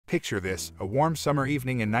Picture this, a warm summer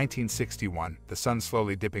evening in 1961, the sun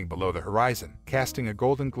slowly dipping below the horizon, casting a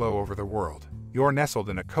golden glow over the world. You're nestled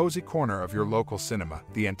in a cozy corner of your local cinema,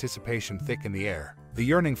 the anticipation thick in the air, the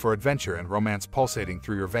yearning for adventure and romance pulsating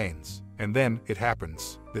through your veins. And then, it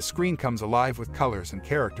happens. The screen comes alive with colors and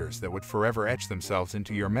characters that would forever etch themselves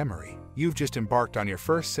into your memory. You've just embarked on your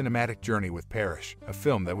first cinematic journey with Parrish, a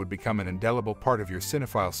film that would become an indelible part of your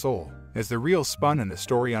cinephile soul. As the reel spun and the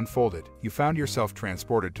story unfolded, you found yourself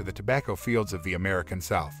transported to the tobacco fields of the American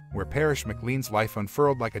South, where Parrish McLean's life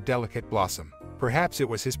unfurled like a delicate blossom. Perhaps it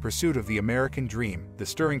was his pursuit of the American dream, the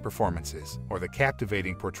stirring performances, or the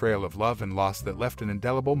captivating portrayal of love and loss that left an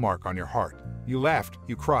indelible mark on your heart. You laughed,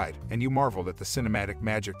 you cried, and you marveled at the cinematic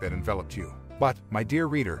magic that enveloped you. But, my dear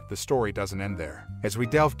reader, the story doesn't end there. As we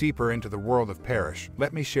delve deeper into the world of Parrish,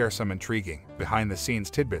 let me share some intriguing,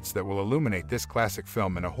 behind-the-scenes tidbits that will illuminate this classic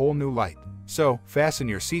film in a whole new light. So, fasten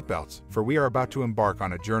your seatbelts, for we are about to embark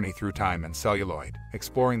on a journey through time and celluloid,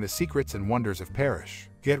 exploring the secrets and wonders of Parrish.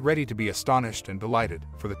 Get ready to be astonished and delighted,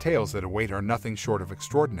 for the tales that await are nothing short of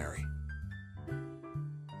extraordinary.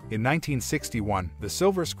 In 1961, the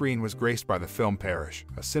silver screen was graced by the film Parrish,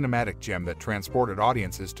 a cinematic gem that transported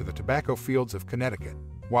audiences to the tobacco fields of Connecticut.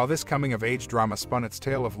 While this coming-of-age drama spun its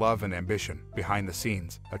tale of love and ambition, behind the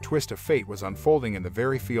scenes, a twist of fate was unfolding in the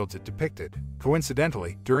very fields it depicted.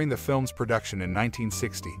 Coincidentally, during the film's production in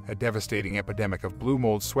 1960, a devastating epidemic of blue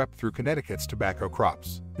mold swept through Connecticut's tobacco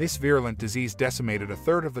crops. This virulent disease decimated a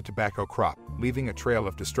third of the tobacco crop, leaving a trail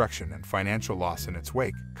of destruction and financial loss in its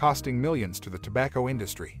wake, costing millions to the tobacco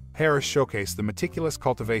industry. Parrish showcased the meticulous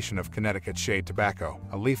cultivation of Connecticut shade tobacco,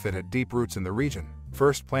 a leaf that had deep roots in the region.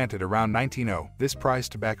 First planted around 1900, this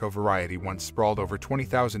prized tobacco variety once sprawled over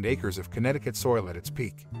 20,000 acres of Connecticut soil at its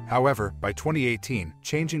peak. However, by 2018,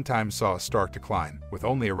 changing times saw a stark decline, with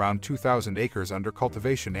only around 2,000 acres under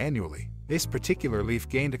cultivation annually. This particular leaf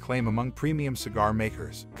gained acclaim among premium cigar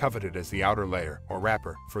makers, coveted as the outer layer, or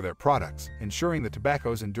wrapper, for their products, ensuring the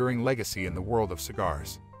tobacco's enduring legacy in the world of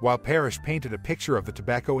cigars. While Parrish painted a picture of the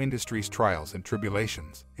tobacco industry's trials and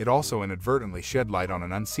tribulations, it also inadvertently shed light on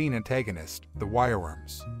an unseen antagonist, the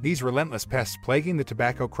wireworms. These relentless pests plaguing the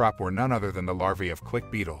tobacco crop were none other than the larvae of click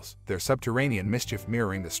beetles, their subterranean mischief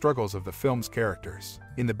mirroring the struggles of the film's characters.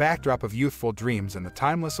 In the backdrop of youthful dreams and the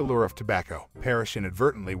timeless allure of tobacco, Parrish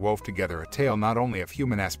inadvertently wove together a tale not only of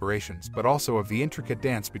human aspirations but also of the intricate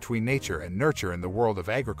dance between nature and nurture in the world of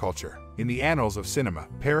agriculture. In the annals of cinema,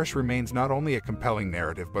 Parrish remains not only a compelling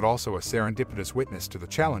narrative but also a serendipitous witness to the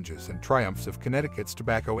challenges and triumphs of Connecticut's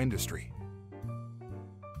tobacco industry.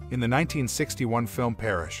 In the 1961 film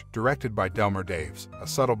Parrish, directed by Delmer Daves, a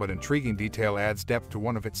subtle but intriguing detail adds depth to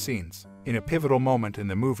one of its scenes. In a pivotal moment in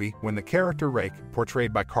the movie, when the character Raike,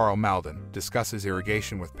 portrayed by Karl Malden, discusses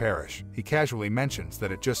irrigation with Parrish, he casually mentions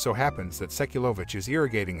that it just so happens that Sekulovich is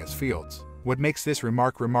irrigating his fields. What makes this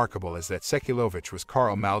remark remarkable is that Sekulovich was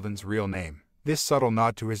Karl Malden's real name. This subtle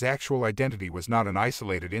nod to his actual identity was not an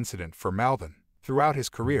isolated incident for Malden. Throughout his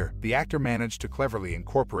career, the actor managed to cleverly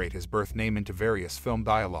incorporate his birth name into various film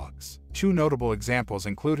dialogues. Two notable examples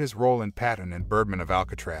include his role in Patton and Birdman of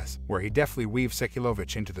Alcatraz, where he deftly weaved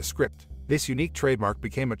Sekulovich into the script. This unique trademark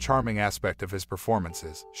became a charming aspect of his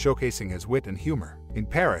performances, showcasing his wit and humor. In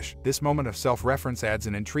Parrish, this moment of self-reference adds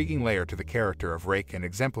an intriguing layer to the character of Raike and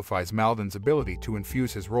exemplifies Malden's ability to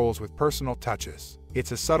infuse his roles with personal touches.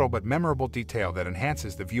 It's a subtle but memorable detail that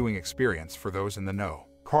enhances the viewing experience for those in the know.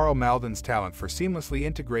 Karl Malden's talent for seamlessly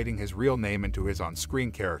integrating his real name into his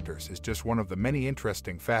on-screen characters is just one of the many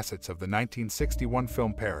interesting facets of the 1961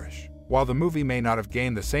 film Parrish. While the movie may not have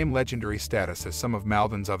gained the same legendary status as some of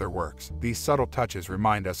Malden's other works, these subtle touches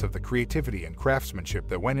remind us of the creativity and craftsmanship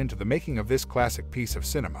that went into the making of this classic piece of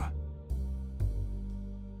cinema.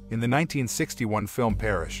 In the 1961 film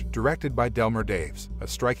Parrish, directed by Delmer Daves, a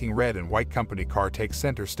striking red and white company car takes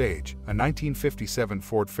center stage, a 1957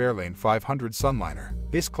 Ford Fairlane 500 Sunliner.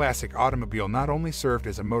 This classic automobile not only served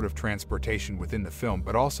as a mode of transportation within the film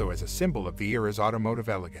but also as a symbol of the era's automotive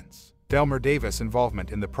elegance. Delmer Daves'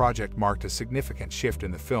 involvement in the project marked a significant shift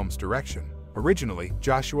in the film's direction. Originally,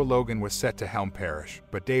 Joshua Logan was set to helm Parrish,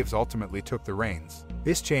 but Daves ultimately took the reins.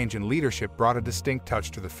 This change in leadership brought a distinct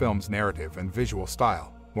touch to the film's narrative and visual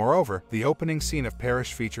style. Moreover, the opening scene of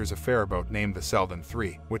Parrish features a ferryboat named the Selden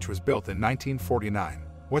III, which was built in 1949.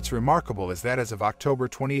 What's remarkable is that as of October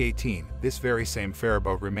 2018, this very same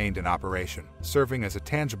ferryboat remained in operation, serving as a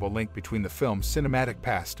tangible link between the film's cinematic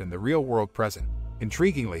past and the real-world present.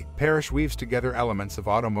 Intriguingly, Parrish weaves together elements of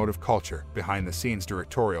automotive culture, behind-the-scenes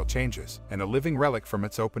directorial changes, and a living relic from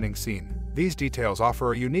its opening scene. These details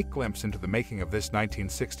offer a unique glimpse into the making of this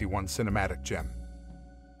 1961 cinematic gem.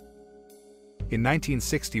 In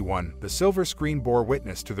 1961, the silver screen bore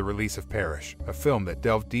witness to the release of Parrish, a film that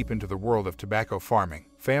delved deep into the world of tobacco farming,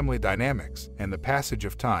 family dynamics, and the passage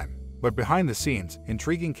of time. But behind the scenes,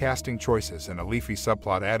 intriguing casting choices and a leafy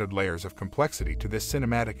subplot added layers of complexity to this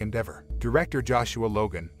cinematic endeavor. Director Joshua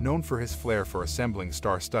Logan, known for his flair for assembling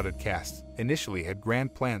star-studded casts, initially had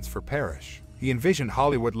grand plans for Parrish. He envisioned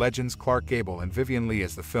Hollywood legends Clark Gable and Vivien Leigh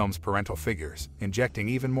as the film's parental figures, injecting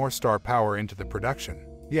even more star power into the production.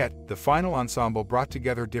 Yet, the final ensemble brought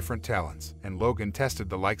together different talents, and Logan tested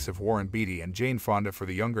the likes of Warren Beatty and Jane Fonda for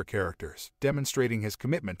the younger characters, demonstrating his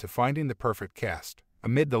commitment to finding the perfect cast.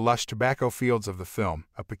 Amid the lush tobacco fields of the film,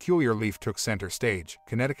 a peculiar leaf took center stage,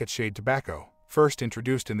 Connecticut shade tobacco. First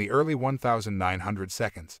introduced in the early 1900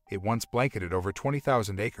 seconds, it once blanketed over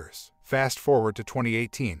 20,000 acres. Fast forward to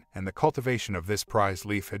 2018, and the cultivation of this prized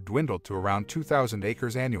leaf had dwindled to around 2,000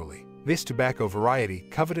 acres annually. This tobacco variety,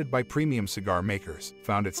 coveted by premium cigar makers,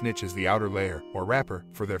 found its niche as the outer layer, or wrapper,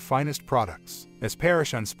 for their finest products. As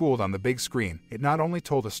Parrish unspooled on the big screen, it not only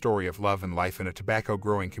told a story of love and life in a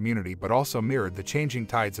tobacco-growing community but also mirrored the changing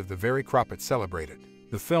tides of the very crop it celebrated.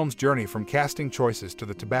 The film's journey from casting choices to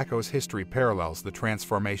the tobacco's history parallels the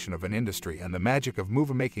transformation of an industry and the magic of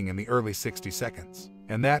movie-making in the early 60 seconds.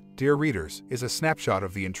 And that, dear readers, is a snapshot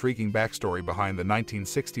of the intriguing backstory behind the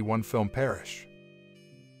 1961 film Parrish.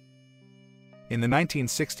 In the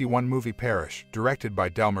 1961 movie Parrish, directed by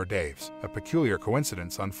Delmer Daves, a peculiar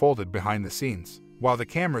coincidence unfolded behind the scenes. While the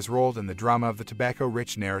cameras rolled and the drama of the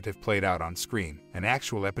tobacco-rich narrative played out on screen, an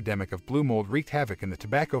actual epidemic of blue mold wreaked havoc in the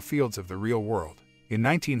tobacco fields of the real world. In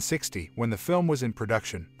 1960, when the film was in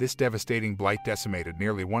production, this devastating blight decimated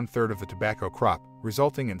nearly one-third of the tobacco crop,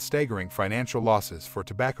 resulting in staggering financial losses for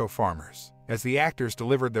tobacco farmers. As the actors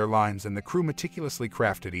delivered their lines and the crew meticulously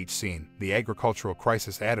crafted each scene, the agricultural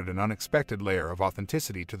crisis added an unexpected layer of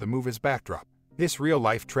authenticity to the movie's backdrop. This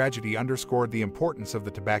real-life tragedy underscored the importance of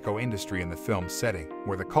the tobacco industry in the film's setting,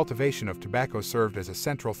 where the cultivation of tobacco served as a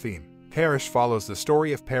central theme. Parrish follows the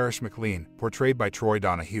story of Parrish McLean, portrayed by Troy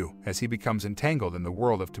Donahue, as he becomes entangled in the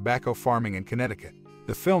world of tobacco farming in Connecticut.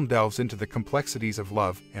 The film delves into the complexities of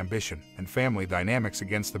love, ambition, and family dynamics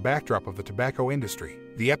against the backdrop of the tobacco industry.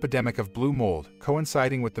 The epidemic of blue mold,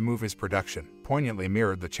 coinciding with the movie's production, poignantly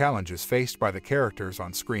mirrored the challenges faced by the characters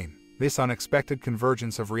on screen. This unexpected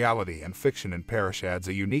convergence of reality and fiction in Parrish adds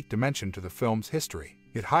a unique dimension to the film's history.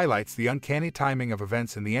 It highlights the uncanny timing of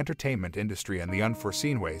events in the entertainment industry and the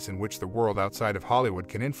unforeseen ways in which the world outside of Hollywood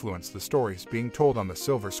can influence the stories being told on the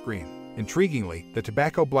silver screen. Intriguingly, the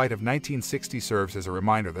tobacco blight of 1960 serves as a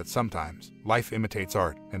reminder that sometimes life imitates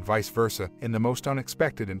art, and vice versa, in the most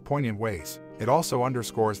unexpected and poignant ways. It also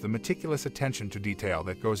underscores the meticulous attention to detail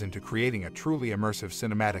that goes into creating a truly immersive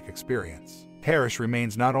cinematic experience. Parrish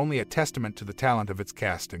remains not only a testament to the talent of its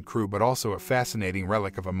cast and crew but also a fascinating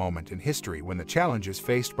relic of a moment in history when the challenges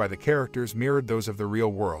faced by the characters mirrored those of the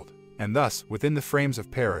real world. And thus, within the frames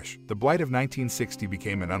of Parrish, the blight of 1960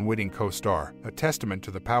 became an unwitting co-star, a testament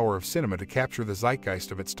to the power of cinema to capture the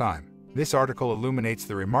zeitgeist of its time. This article illuminates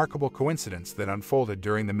the remarkable coincidence that unfolded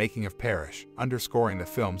during the making of Parrish, underscoring the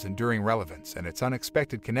film's enduring relevance and its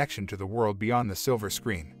unexpected connection to the world beyond the silver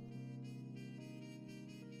screen.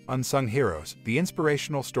 Unsung Heroes, the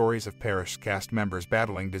inspirational stories of Parrish cast members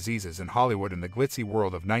battling diseases in Hollywood in the glitzy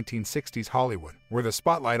world of 1960s Hollywood, where the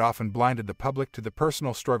spotlight often blinded the public to the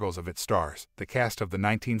personal struggles of its stars. The cast of the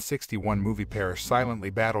 1961 movie Parrish silently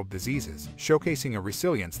battled diseases, showcasing a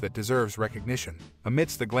resilience that deserves recognition.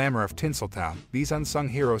 Amidst the glamour of Tinseltown, these unsung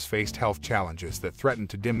heroes faced health challenges that threatened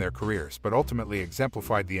to dim their careers but ultimately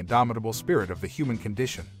exemplified the indomitable spirit of the human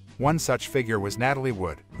condition. One such figure was Natalie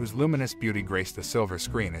Wood, whose luminous beauty graced the silver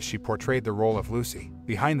screen as she portrayed the role of Lucy.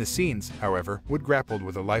 Behind the scenes, however, Wood grappled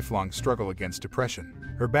with a lifelong struggle against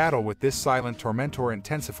depression. Her battle with this silent tormentor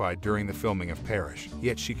intensified during the filming of Parrish,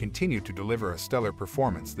 yet she continued to deliver a stellar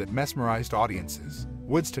performance that mesmerized audiences.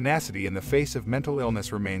 Wood's tenacity in the face of mental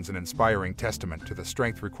illness remains an inspiring testament to the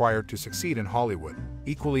strength required to succeed in Hollywood.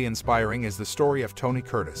 Equally inspiring is the story of Tony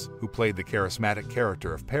Curtis, who played the charismatic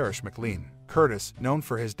character of Parrish McLean. Curtis, known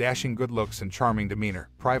for his dashing good looks and charming demeanor,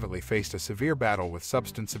 privately faced a severe battle with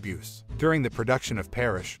substance abuse. During the production of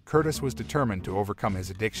Parrish, Curtis was determined to overcome his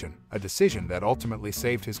addiction, a decision that ultimately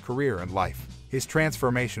saved his career and life. His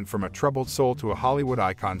transformation from a troubled soul to a Hollywood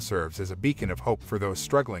icon serves as a beacon of hope for those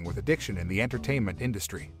struggling with addiction in the entertainment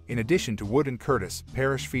industry. In addition to Wood and Curtis,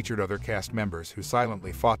 Parrish featured other cast members who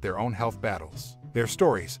silently fought their own health battles. Their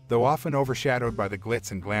stories, though often overshadowed by the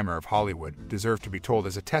glitz and glamour of Hollywood, deserve to be told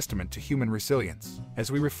as a testament to human resilience.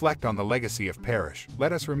 As we reflect on the legacy of Parrish,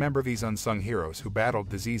 let us remember these unsung heroes who battled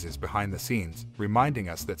diseases behind the scenes, reminding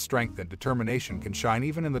us that strength and determination can shine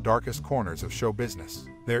even in the darkest corners of show business.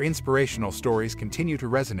 Their inspirational stories continue to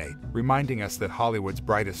resonate, reminding us that Hollywood's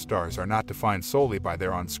brightest stars are not defined solely by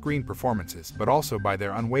their on-screen performances, but also by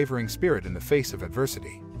their unwavering spirit in the face of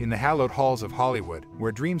adversity. In the hallowed halls of Hollywood,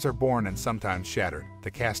 where dreams are born and sometimes shattered,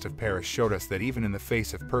 the cast of Parrish showed us that even in the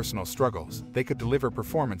face of personal struggles, they could deliver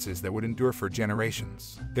performances that would endure for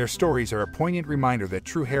generations. Their stories are a poignant reminder that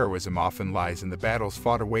true heroism often lies in the battles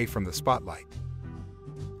fought away from the spotlight.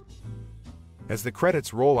 As the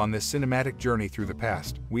credits roll on this cinematic journey through the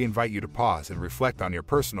past, we invite you to pause and reflect on your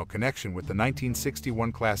personal connection with the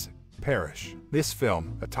 1961 classic, Parrish. This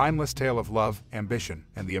film, a timeless tale of love, ambition,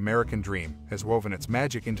 and the American dream, has woven its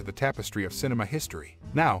magic into the tapestry of cinema history.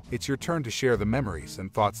 Now, it's your turn to share the memories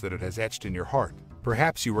and thoughts that it has etched in your heart.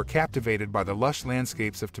 Perhaps you were captivated by the lush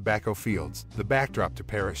landscapes of tobacco fields, the backdrop to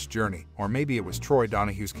Parrish's journey, or maybe it was Troy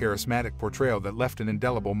Donahue's charismatic portrayal that left an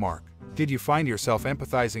indelible mark. Did you find yourself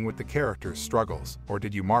empathizing with the characters' struggles, or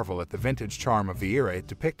did you marvel at the vintage charm of the era it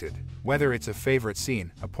depicted? Whether it's a favorite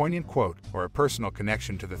scene, a poignant quote, or a personal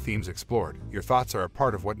connection to the themes explored, your thoughts are a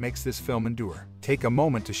part of what makes this film endure. Take a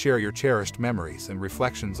moment to share your cherished memories and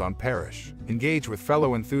reflections on Parrish. Engage with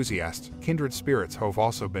fellow enthusiasts, kindred spirits who have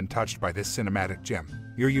also been touched by this cinematic gem.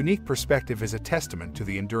 Your unique perspective is a testament to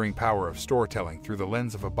the enduring power of storytelling through the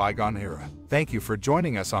lens of a bygone era. Thank you for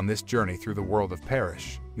joining us on this journey through the world of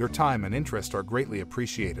Parrish. Your time and interest are greatly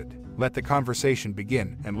appreciated. Let the conversation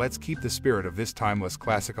begin, and let's keep the spirit of this timeless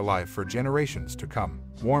classic alive for generations to come.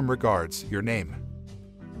 Warm regards, your name.